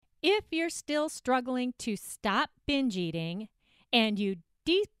If you're still struggling to stop binge eating and you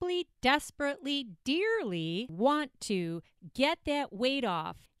deeply, desperately, dearly want to get that weight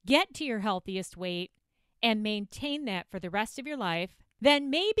off, get to your healthiest weight, and maintain that for the rest of your life, then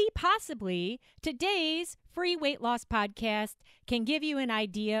maybe, possibly, today's free weight loss podcast can give you an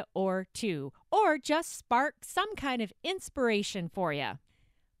idea or two, or just spark some kind of inspiration for you.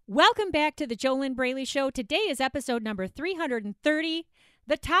 Welcome back to the JoLynn Braley Show. Today is episode number 330.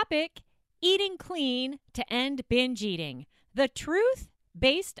 The topic, eating clean to end binge eating. The truth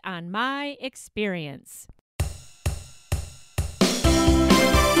based on my experience.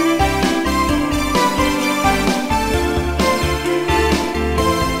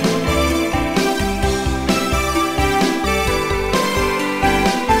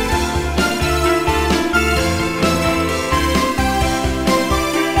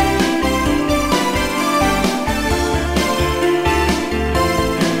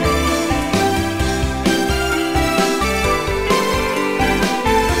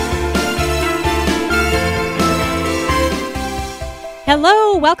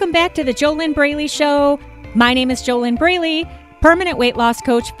 Hello, welcome back to the JoLynn Braley Show. My name is JoLynn Braley, permanent weight loss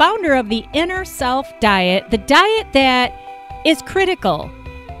coach, founder of the Inner Self Diet, the diet that is critical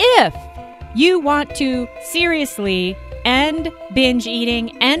if you want to seriously end binge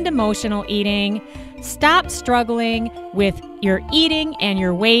eating, end emotional eating, stop struggling with your eating and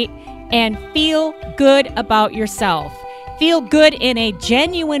your weight, and feel good about yourself. Feel good in a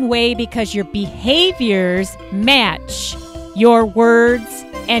genuine way because your behaviors match your words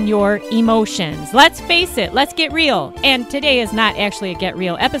and your emotions. Let's face it, let's get real. And today is not actually a Get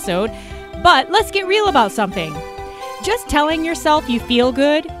Real episode, but let's get real about something. Just telling yourself you feel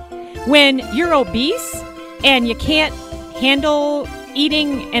good when you're obese and you can't handle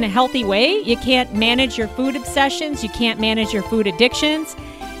eating in a healthy way, you can't manage your food obsessions, you can't manage your food addictions.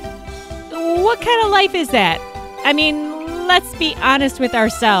 What kind of life is that? I mean, let's be honest with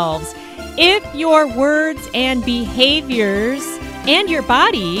ourselves. If your words and behaviors and your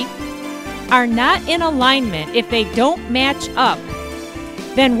body are not in alignment, if they don't match up,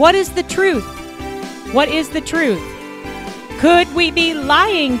 then what is the truth? What is the truth? Could we be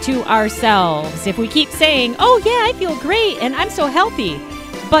lying to ourselves if we keep saying, oh yeah, I feel great and I'm so healthy,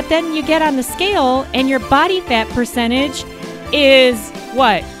 but then you get on the scale and your body fat percentage is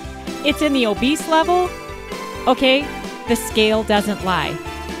what? It's in the obese level? Okay, the scale doesn't lie.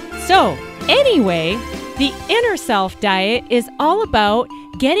 So, anyway, the Inner Self Diet is all about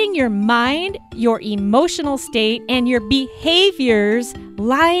getting your mind, your emotional state, and your behaviors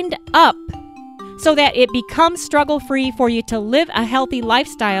lined up so that it becomes struggle-free for you to live a healthy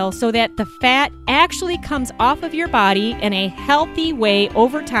lifestyle so that the fat actually comes off of your body in a healthy way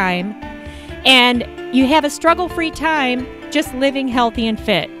over time, and you have a struggle-free time just living healthy and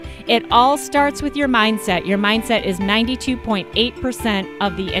fit. It all starts with your mindset. Your mindset is 92.8%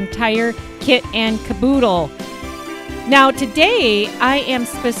 of the entire kit and caboodle. Now, today, I am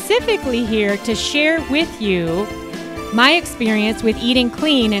specifically here to share with you my experience with eating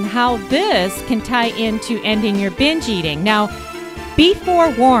clean and how this can tie into ending your binge eating. Now, be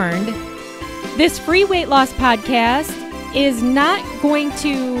forewarned, this free weight loss podcast is not going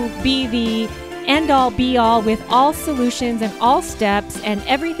to be the end-all, be-all with all solutions and all steps and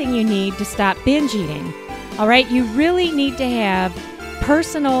everything you need to stop binge eating. All right? You really need to have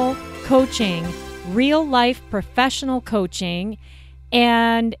personal coaching, real-life professional coaching,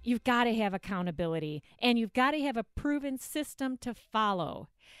 and you've got to have accountability, and you've got to have a proven system to follow.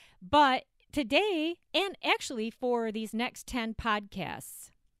 But today, and actually for these next 10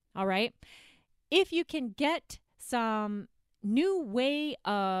 podcasts, all right, if you can get some new way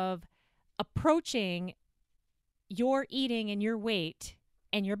of approaching your eating and your weight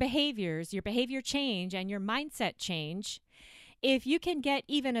and your behaviors, your behavior change and your mindset change, if you can get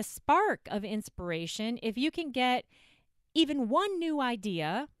even a spark of inspiration, if you can get even one new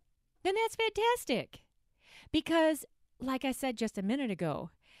idea, then that's fantastic. Because, like I said just a minute ago,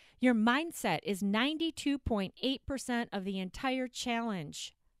 your mindset is 92.8% of the entire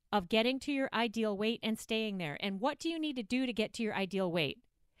challenge of getting to your ideal weight and staying there. And what do you need to do to get to your ideal weight?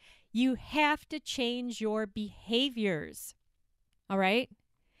 You have to change your behaviors, all right?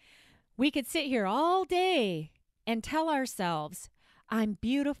 We could sit here all day and tell ourselves, I'm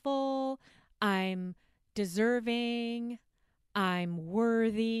beautiful, I'm deserving, I'm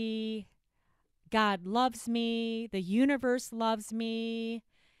worthy, God loves me, the universe loves me,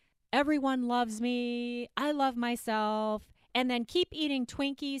 everyone loves me, I love myself, and then keep eating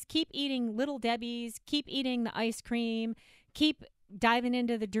Twinkies, keep eating Little Debbie's, keep eating the ice cream, keep diving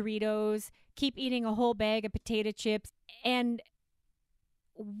into the Doritos, keep eating a whole bag of potato chips, and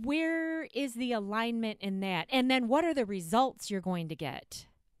where is the alignment in that? And then what are the results you're going to get?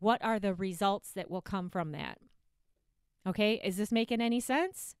 What are the results that will come from that? Okay, is this making any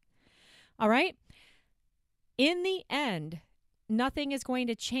sense? All right. In the end, nothing is going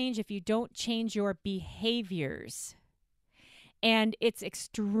to change if you don't change your behaviors. And it's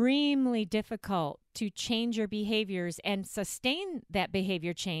extremely difficult to change your behaviors and sustain that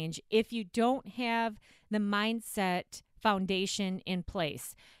behavior change if you don't have the mindset foundation in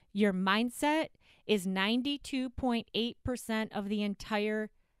place. Your mindset is 92.8% of the entire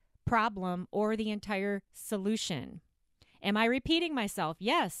problem or the entire solution. Am I repeating myself?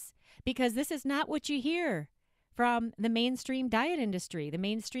 Yes, because this is not what you hear from the mainstream diet industry. The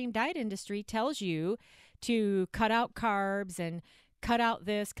mainstream diet industry tells you to cut out carbs and cut out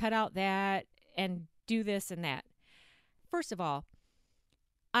this, cut out that, and do this and that. First of all,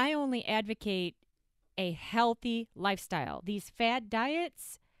 I only advocate a healthy lifestyle. These fad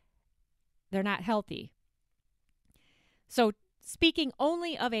diets, they're not healthy. So speaking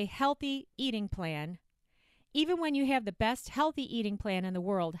only of a healthy eating plan, even when you have the best healthy eating plan in the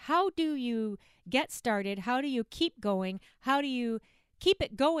world, how do you get started? How do you keep going? How do you keep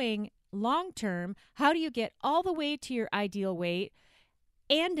it going long term? How do you get all the way to your ideal weight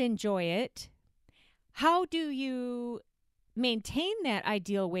and enjoy it? How do you maintain that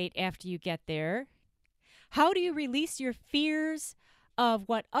ideal weight after you get there? How do you release your fears of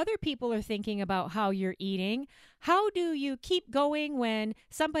what other people are thinking about how you're eating? How do you keep going when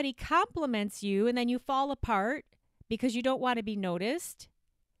somebody compliments you and then you fall apart because you don't want to be noticed?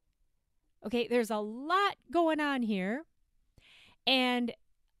 Okay, there's a lot going on here. And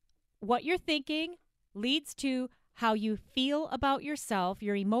what you're thinking leads to how you feel about yourself,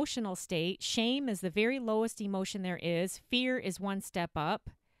 your emotional state. Shame is the very lowest emotion there is. Fear is one step up.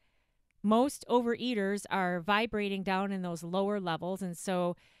 Most overeaters are vibrating down in those lower levels, and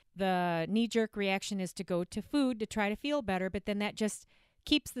so the knee-jerk reaction is to go to food to try to feel better, but then that just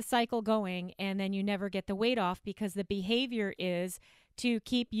keeps the cycle going, and then you never get the weight off because the behavior is to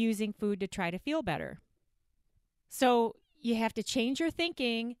keep using food to try to feel better. So you have to change your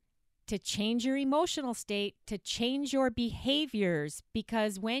thinking, to change your emotional state, to change your behaviors,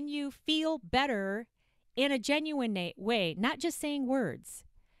 because when you feel better in a genuine way, not just saying words,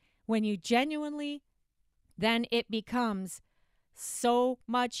 when you genuinely, then it becomes so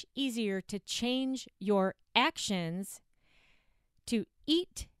much easier to change your actions, to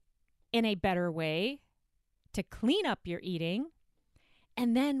eat in a better way, to clean up your eating.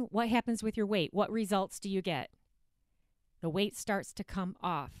 And then what happens with your weight? What results do you get? The weight starts to come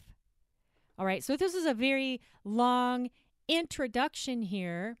off. All right, so this is a very long introduction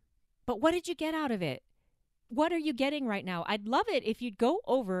here, but what did you get out of it? What are you getting right now? I'd love it if you'd go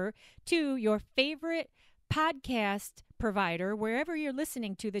over to your favorite podcast provider, wherever you're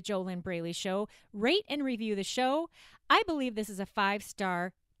listening to the JoLynn Braley Show, rate and review the show. I believe this is a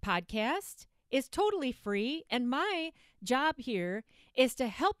 5-star podcast. It's totally free, and my job here is to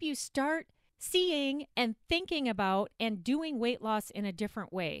help you start seeing and thinking about and doing weight loss in a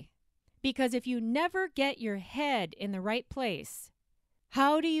different way. Because if you never get your head in the right place,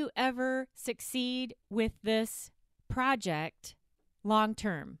 how do you ever succeed with this project long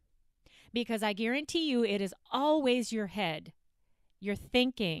term? Because I guarantee you it is always your head, your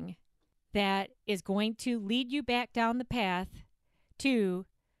thinking, that is going to lead you back down the path to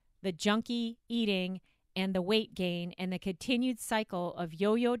the junky eating and the weight gain and the continued cycle of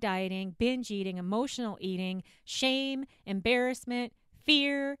yo-yo dieting, binge eating, emotional eating, shame, embarrassment,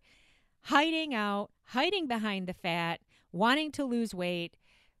 fear, hiding out, hiding behind the fat, wanting to lose weight,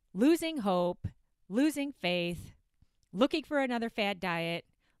 losing hope, losing faith, looking for another fad diet,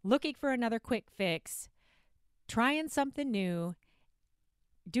 looking for another quick fix, trying something new,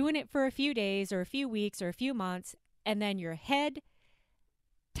 doing it for a few days or a few weeks or a few months, and then your head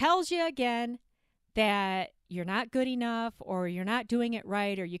tells you again that you're not good enough, or you're not doing it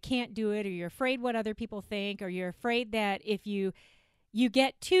right, or you can't do it, or you're afraid what other people think, or you're afraid that if you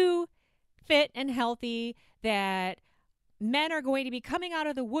get too fit and healthy, that men are going to be coming out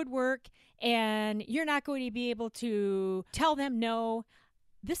of the woodwork and you're not going to be able to tell them no.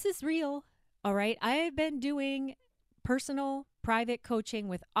 This is real, all right? I've been doing personal private coaching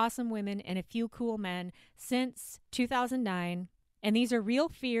with awesome women and a few cool men since 2009, and these are real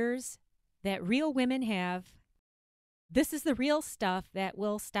fears that real women have. This is the real stuff that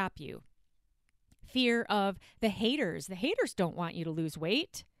will stop you. Fear of the haters. The haters don't want you to lose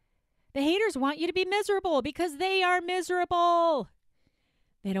weight. The haters want you to be miserable because they are miserable.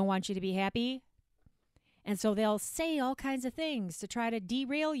 They don't want you to be happy. And so they'll say all kinds of things to try to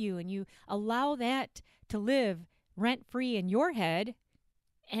derail you, and you allow that to live rent-free in your head.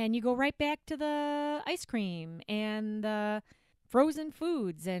 and you go right back to the ice cream and the frozen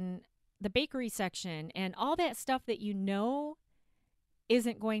foods and the bakery section and all that stuff that you know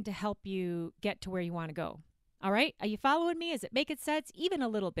isn't going to help you get to where you want to go. All right? Are you following me? Is it making sense? Even a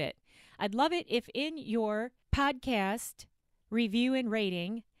little bit. I'd love it if in your podcast review and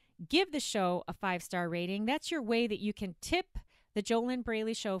rating, give the show a 5-star rating. That's your way that you can tip the Jolynn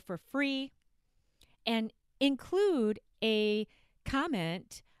Braley Show for free and include a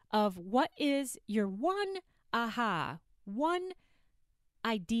comment of what is your one aha, one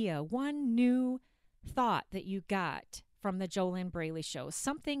idea, one new thought that you got from the Jolynn Braley Show,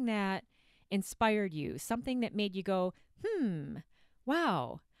 something that inspired you, something that made you go,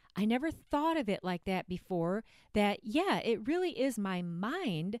 wow, I never thought of it like that before, that, yeah, it really is my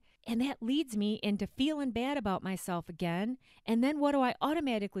mind, and that leads me into feeling bad about myself again. And then what do I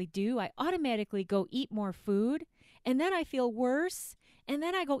automatically do? I automatically go eat more food, and then I feel worse, and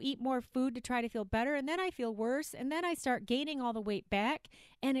then I go eat more food to try to feel better, and then I feel worse, and then I start gaining all the weight back,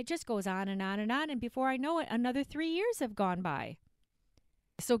 and it just goes on and on and on, and before I know it, another 3 years have gone by.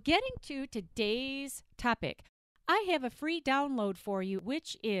 So getting to today's topic, I have a free download for you,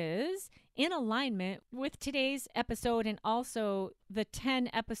 which is in alignment with today's episode and also the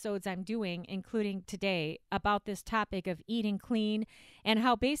 10 episodes I'm doing, including today, about this topic of eating clean and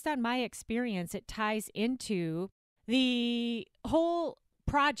how, based on my experience, it ties into the whole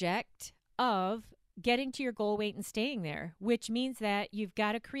project of getting to your goal weight and staying there, which means that you've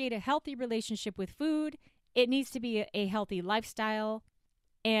got to create a healthy relationship with food. It needs to be a healthy lifestyle,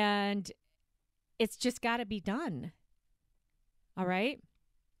 and it's just got to be done. All right?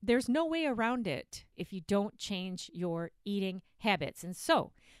 There's no way around it if you don't change your eating habits. And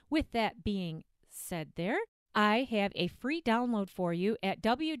so, with that being said there, I have a free download for you at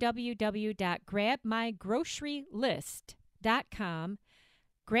www.grabmygrocerylist.com.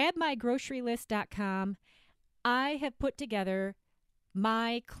 Grabmygrocerylist.com. I have put together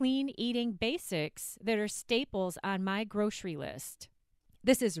my clean eating basics that are staples on my grocery list.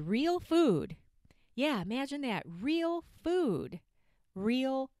 This is real food. Yeah, imagine that. Real food.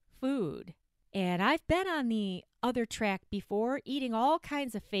 Real food. And I've been on the other track before, eating all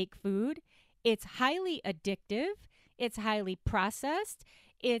kinds of fake food. It's highly addictive. It's highly processed.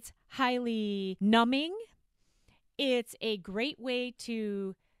 It's highly numbing. It's a great way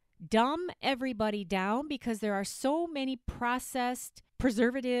to dumb everybody down because there are so many processed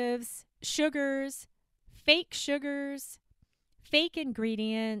preservatives, sugars, fake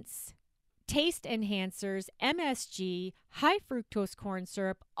ingredients, taste enhancers, MSG, high fructose corn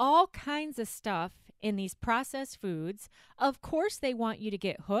syrup, all kinds of stuff in these processed foods. Of course, they want you to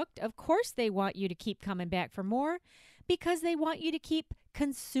get hooked. Of course, they want you to keep coming back for more because they want you to keep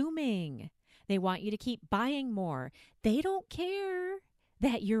consuming. They want you to keep buying more. They don't care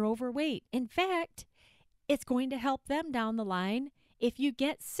that you're overweight. In fact, it's going to help them down the line if you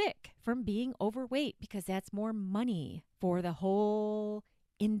get sick from being overweight because that's more money for the whole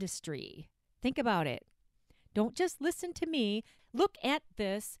industry. Think about it. Don't just listen to me. Look at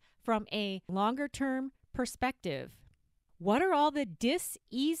this from a longer-term perspective. What are all the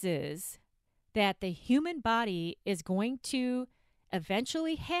dis-eases that the human body is going to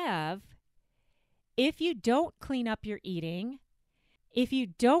eventually have if you don't clean up your eating, if you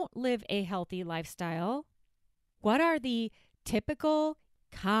don't live a healthy lifestyle? What are the typical,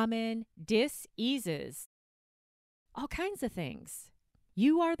 common dis-eases? All kinds of things.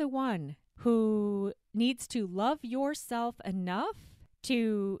 You are the one who needs to love yourself enough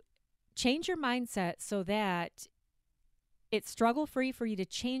to change your mindset so that it's struggle-free for you to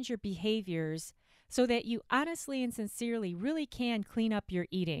change your behaviors so that you honestly and sincerely really can clean up your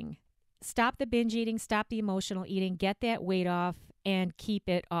eating. Stop the binge eating, stop the emotional eating, get that weight off, and keep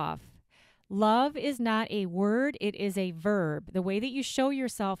it off. Love is not a word, it is a verb. The way that you show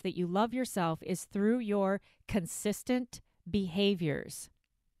yourself that you love yourself is through your consistent behaviors.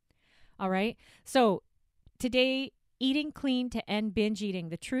 All right? So today, eating clean to end binge eating,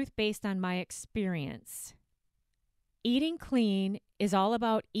 the truth based on my experience. Eating clean is all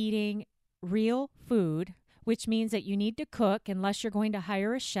about eating real food, which means that you need to cook unless you're going to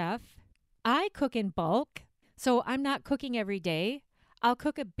hire a chef. I cook in bulk, so I'm not cooking every day. I'll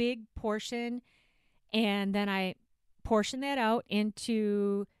cook a big portion, and then I portion that out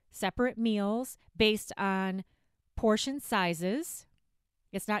into separate meals based on portion sizes.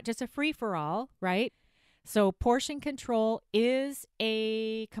 It's not just a free-for-all, right? So portion control is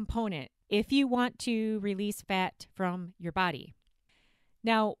a component if you want to release fat from your body.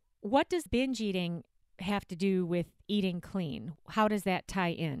 Now, what does binge eating have to do with eating clean? How does that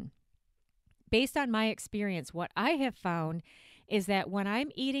tie in? Based on my experience, what I have found is that when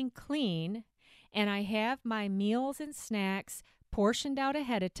I'm eating clean and I have my meals and snacks portioned out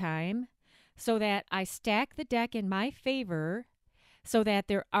ahead of time so that I stack the deck in my favor, so that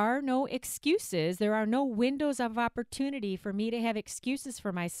there are no excuses, there are no windows of opportunity for me to have excuses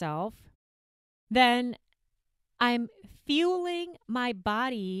for myself, then I'm fueling my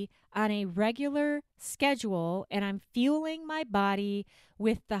body on a regular schedule, and I'm fueling my body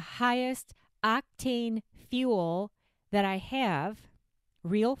with the highest octane fuel that I have,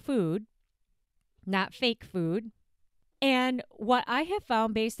 real food, not fake food. And what I have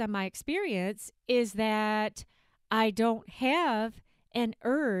found based on my experience is that I don't have an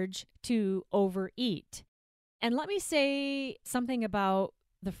urge to overeat. And let me say something about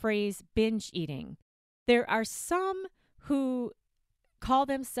the phrase binge eating. There are some who call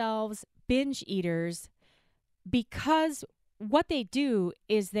themselves binge eaters because what they do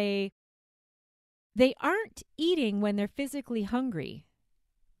is they aren't eating when they're physically hungry.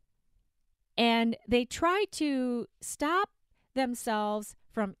 And they try to stop themselves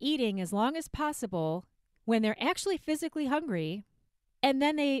from eating as long as possible when they're actually physically hungry. And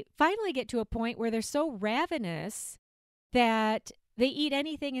then they finally get to a point where they're so ravenous that they eat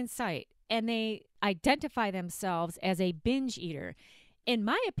anything in sight, and they identify themselves as a binge eater. In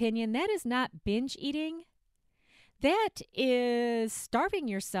my opinion, that is not binge eating. That is starving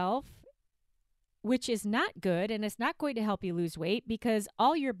yourself, which is not good, and it's not going to help you lose weight, because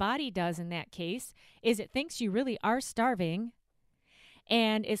all your body does in that case is it thinks you really are starving,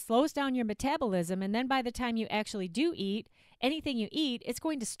 and it slows down your metabolism. And then by the time you actually do eat, anything you eat, it's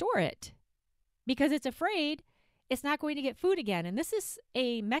going to store it because it's afraid it's not going to get food again. And this is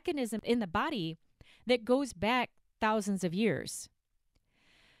a mechanism in the body that goes back thousands of years.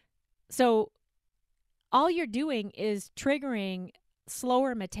 So all you're doing is triggering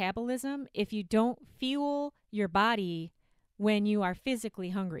slower metabolism if you don't fuel your body when you are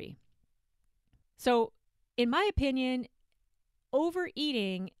physically hungry. So in my opinion,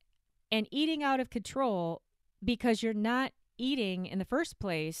 overeating and eating out of control because you're not eating in the first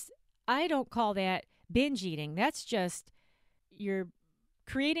place, I don't call that binge eating. That's just you're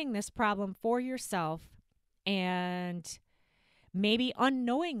creating this problem for yourself, and maybe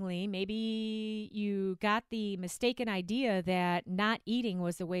unknowingly, maybe you got the mistaken idea that not eating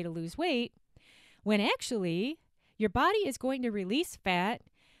was the way to lose weight, when actually your body is going to release fat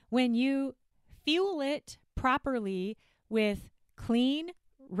when you fuel it properly with clean,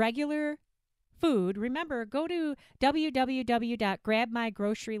 regular food. Remember, go to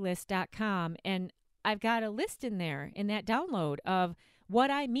www.grabmygrocerylist.com, and I've got a list in there in that download of what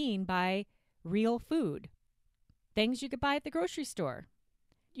I mean by real food. Things you could buy at the grocery store.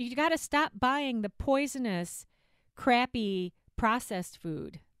 You got to stop buying the poisonous, crappy, processed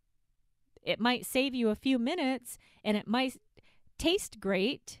food. It might save you a few minutes and it might taste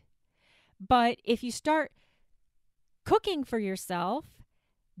great, but if you start cooking for yourself,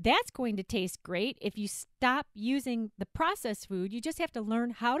 that's going to taste great. If you stop using the processed food, you just have to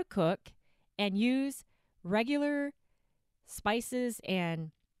learn how to cook and use regular spices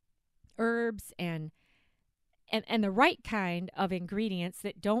and herbs and the right kind of ingredients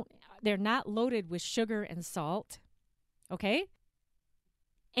they're not loaded with sugar and salt, okay?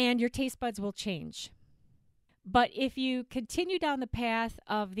 And your taste buds will change. But if you continue down the path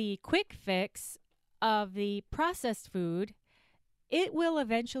of the quick fix of the processed food, it will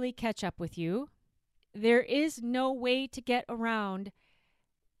eventually catch up with you. There is no way to get around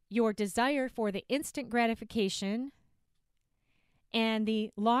your desire for the instant gratification and the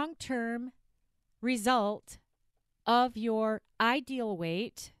long-term result of your ideal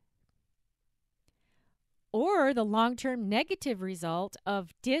weight, or the long-term negative result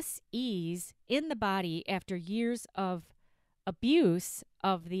of dis-ease in the body after years of abuse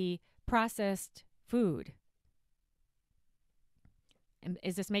of the processed food. And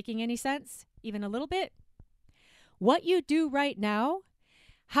is this making any sense? Even a little bit? What you do right now,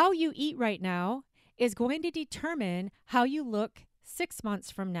 how you eat right now, is going to determine how you look 6 months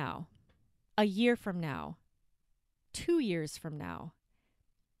from now, a year from now, 2 years from now,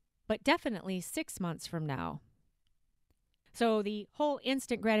 but definitely 6 months from now. So the whole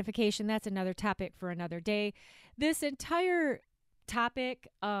instant gratification, that's another topic for another day. This entire topic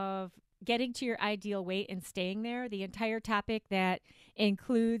of getting to your ideal weight and staying there, the entire topic that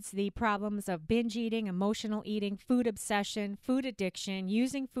includes the problems of binge eating, emotional eating, food obsession, food addiction,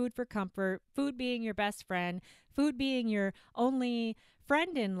 using food for comfort, food being your best friend, food being your only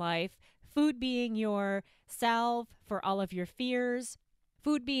friend in life, food being your salve for all of your fears,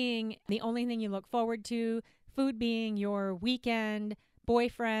 food being the only thing you look forward to, food being your weekend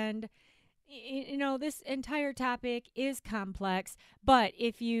boyfriend. This entire topic is complex, but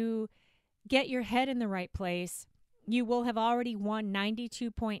if you get your head in the right place, you will have already won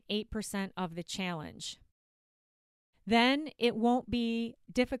 92.8% of the challenge. Then it won't be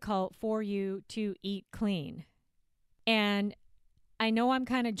difficult for you to eat clean. And I know I'm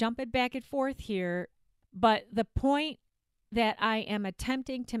kind of jumping back and forth here, but the point that I am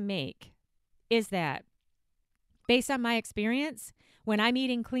attempting to make is that based on my experience, when I'm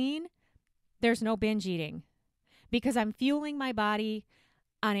eating clean, there's no binge eating because I'm fueling my body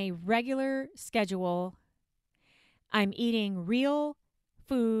on a regular schedule. I'm eating real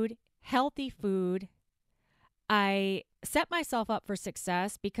food, healthy food. I set myself up for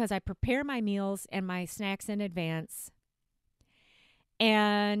success because I prepare my meals and my snacks in advance.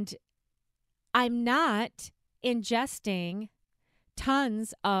 And I'm not ingesting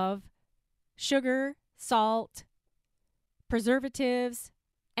tons of sugar, salt, preservatives,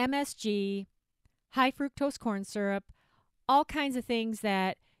 MSG, high fructose corn syrup, all kinds of things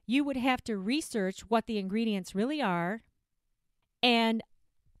that you would have to research what the ingredients really are. And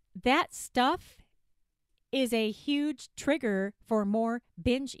that stuff is a huge trigger for more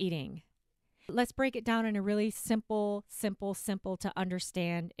binge eating. Let's break it down in a really simple to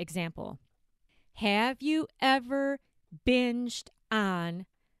understand example. Have you ever binged on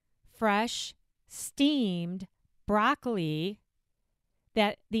fresh, steamed broccoli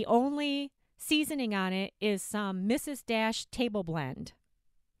that the only seasoning on it is some Mrs. Dash table blend,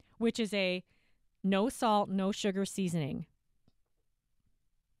 which is a no salt, no sugar seasoning?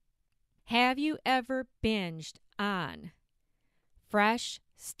 Have you ever binged on fresh,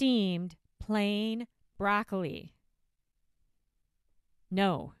 steamed, plain broccoli?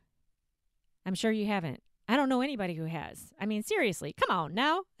 No. I'm sure you haven't. I don't know anybody who has. I mean, seriously, come on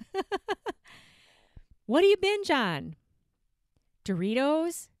now. What do you binge on?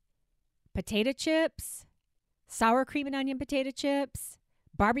 Doritos? Potato chips? Sour cream and onion potato chips?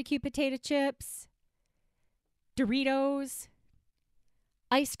 Barbecue potato chips? Doritos?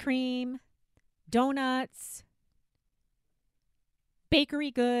 Ice cream? Donuts?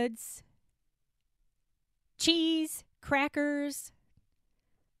 Bakery goods? Cheese? Crackers?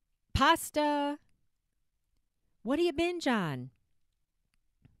 Pasta? What do you binge on?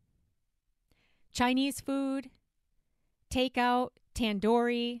 Chinese food, takeout,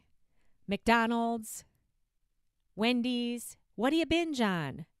 tandoori, McDonald's, Wendy's. What do you binge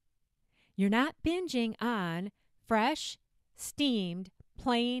on? You're not binging on fresh, steamed,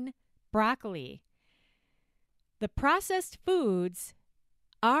 plain broccoli. The processed foods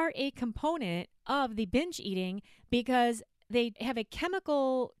are a component of the binge eating because they have a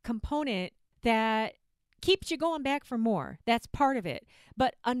chemical component that keeps you going back for more. That's part of it.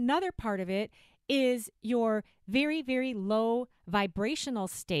 But another part of it is your very, very low vibrational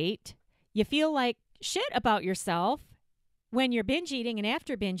state. You feel like shit about yourself when you're binge eating and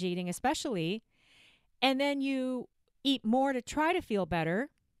after binge eating especially, and then you eat more to try to feel better.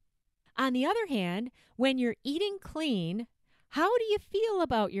 On the other hand, when you're eating clean, how do you feel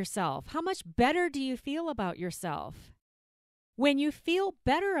about yourself? How much better do you feel about yourself? When you feel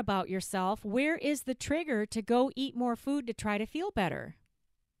better about yourself, where is the trigger to go eat more food to try to feel better?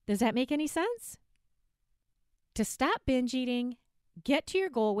 Does that make any sense? To stop binge eating, get to your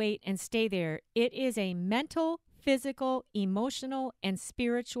goal weight and stay there. It is a mental, physical, emotional, and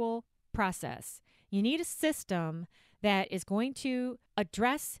spiritual process. You need a system that is going to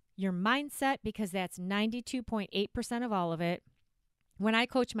address your mindset because that's 92.8% of all of it. When I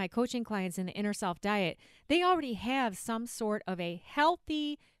coach my coaching clients in the Inner Self Diet, they already have some sort of a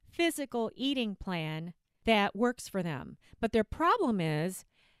healthy physical eating plan that works for them. But their problem is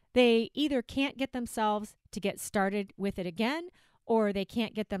they either can't get themselves to get started with it again, or they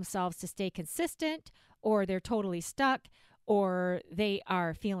can't get themselves to stay consistent, or they're totally stuck, or they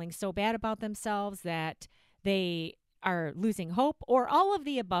are feeling so bad about themselves that they are losing hope, or all of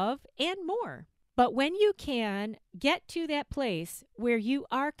the above and more. But when you can get to that place where you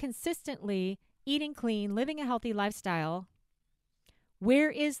are consistently eating clean, living a healthy lifestyle, where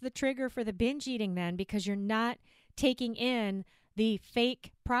is the trigger for the binge eating then? Because you're not taking in the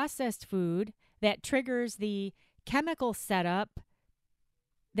fake processed food that triggers the chemical setup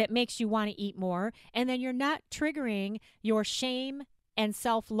that makes you want to eat more. And then you're not triggering your shame and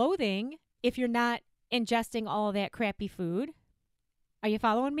self-loathing if you're not ingesting all of that crappy food. Are you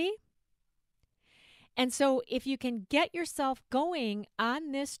following me? And so if you can get yourself going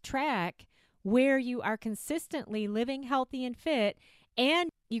on this track where you are consistently living healthy and fit, and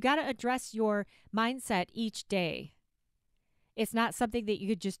you got to address your mindset each day. It's not something that you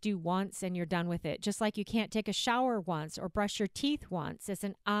could just do once and you're done with it. Just like you can't take a shower once or brush your teeth once. It's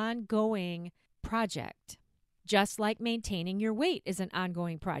an ongoing project. Just like maintaining your weight is an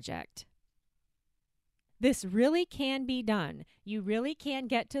ongoing project. This really can be done. You really can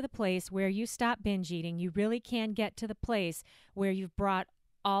get to the place where you stop binge eating. You really can get to the place where you've brought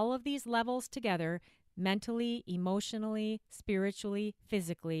all of these levels together, mentally, emotionally, spiritually,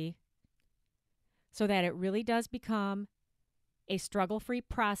 physically, so that it really does become a struggle-free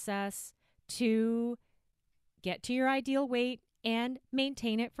process to get to your ideal weight and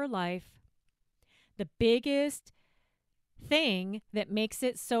maintain it for life. The biggest thing that makes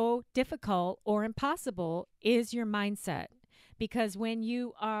it so difficult or impossible is your mindset. Because when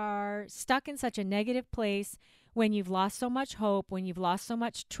you are stuck in such a negative place, when you've lost so much hope, when you've lost so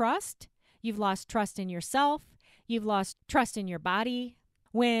much trust, you've lost trust in yourself, you've lost trust in your body,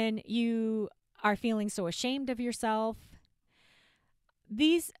 when you are feeling so ashamed of yourself,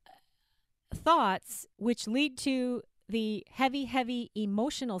 these thoughts, which lead to the heavy, heavy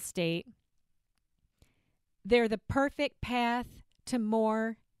emotional state, they're the perfect path to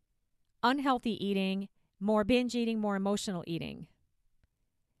more unhealthy eating, more binge eating, more emotional eating.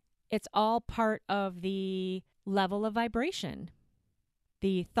 It's all part of the level of vibration.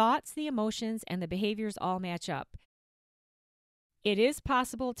 The thoughts, the emotions, and the behaviors all match up. It is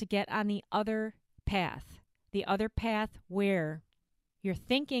possible to get on the other path where you're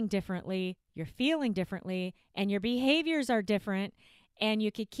thinking differently, you're feeling differently, and your behaviors are different, and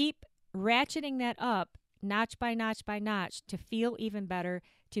you could keep ratcheting that up notch by notch by notch to feel even better,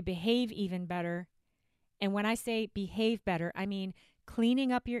 to behave even better. And when I say behave better, I mean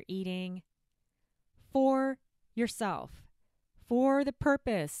cleaning up your eating for yourself, for the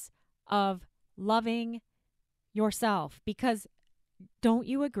purpose of loving yourself. Because don't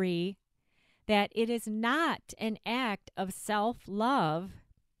you agree that it is not an act of self-love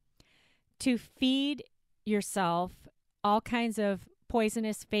to feed yourself all kinds of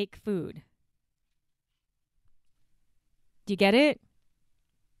poisonous fake food? Do you get it?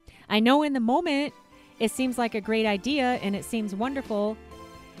 I know in the moment it seems like a great idea and it seems wonderful,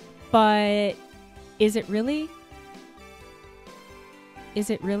 but is it really? Is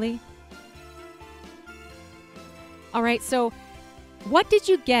it really? All right, so what did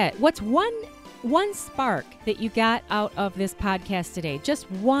you get? What's one spark that you got out of this podcast today? Just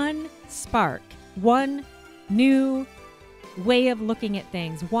one spark, one new way of looking at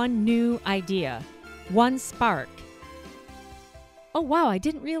things, one new idea, one spark. Oh, wow, I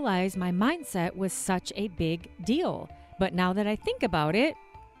didn't realize my mindset was such a big deal. But now that I think about it,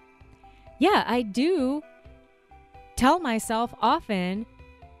 yeah, I do tell myself often,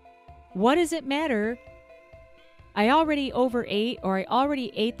 what does it matter? I already overate, or I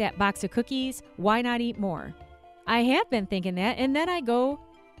already ate that box of cookies. Why not eat more? I have been thinking that, and then I go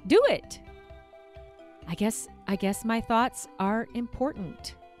do it. I guess my thoughts are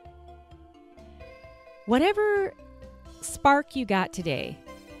important. Whatever spark you got today,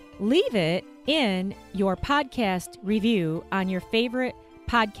 leave it in your podcast review on your favorite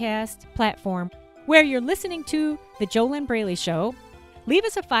podcast platform where you're listening to The JoLynn Braley Show. Leave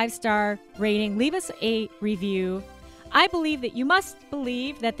us a 5-star rating. Leave us a review. I believe that you must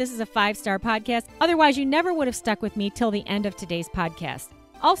believe that this is a 5-star podcast. Otherwise, you never would have stuck with me till the end of today's podcast.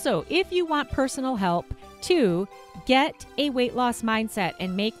 Also, if you want personal help to get a weight loss mindset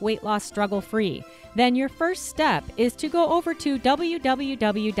and make weight loss struggle-free, then your first step is to go over to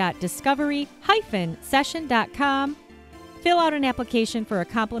www.discovery-session.com, fill out an application for a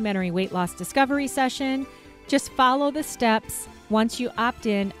complimentary weight loss discovery session. Just follow the steps. Once you opt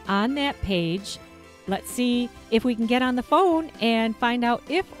in on that page, let's see if we can get on the phone and find out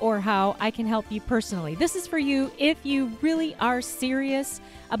if or how I can help you personally. This is for you if you really are serious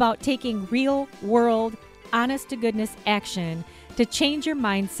about taking real-world, honest-to-goodness action to change your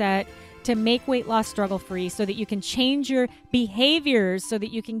mindset, to make weight loss struggle-free so that you can change your behaviors so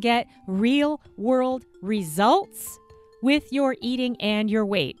that you can get real-world results with your eating and your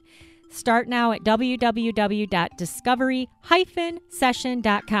weight. Start now at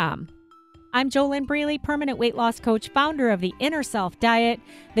www.discovery-session.com. I'm JoLynn Braley, permanent weight loss coach, founder of the Inner Self Diet,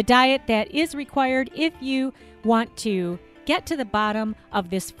 the diet that is required if you want to get to the bottom of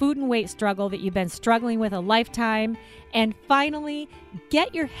this food and weight struggle that you've been struggling with a lifetime, and finally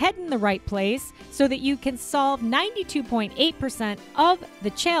get your head in the right place so that you can solve 92.8% of the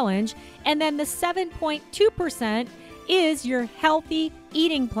challenge, and then the 7.2% is your healthy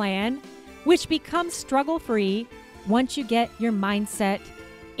eating plan, which becomes struggle-free once you get your mindset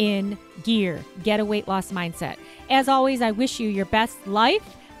in gear. Get a weight loss mindset. As always, I wish you your best life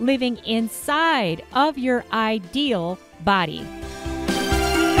living inside of your ideal body.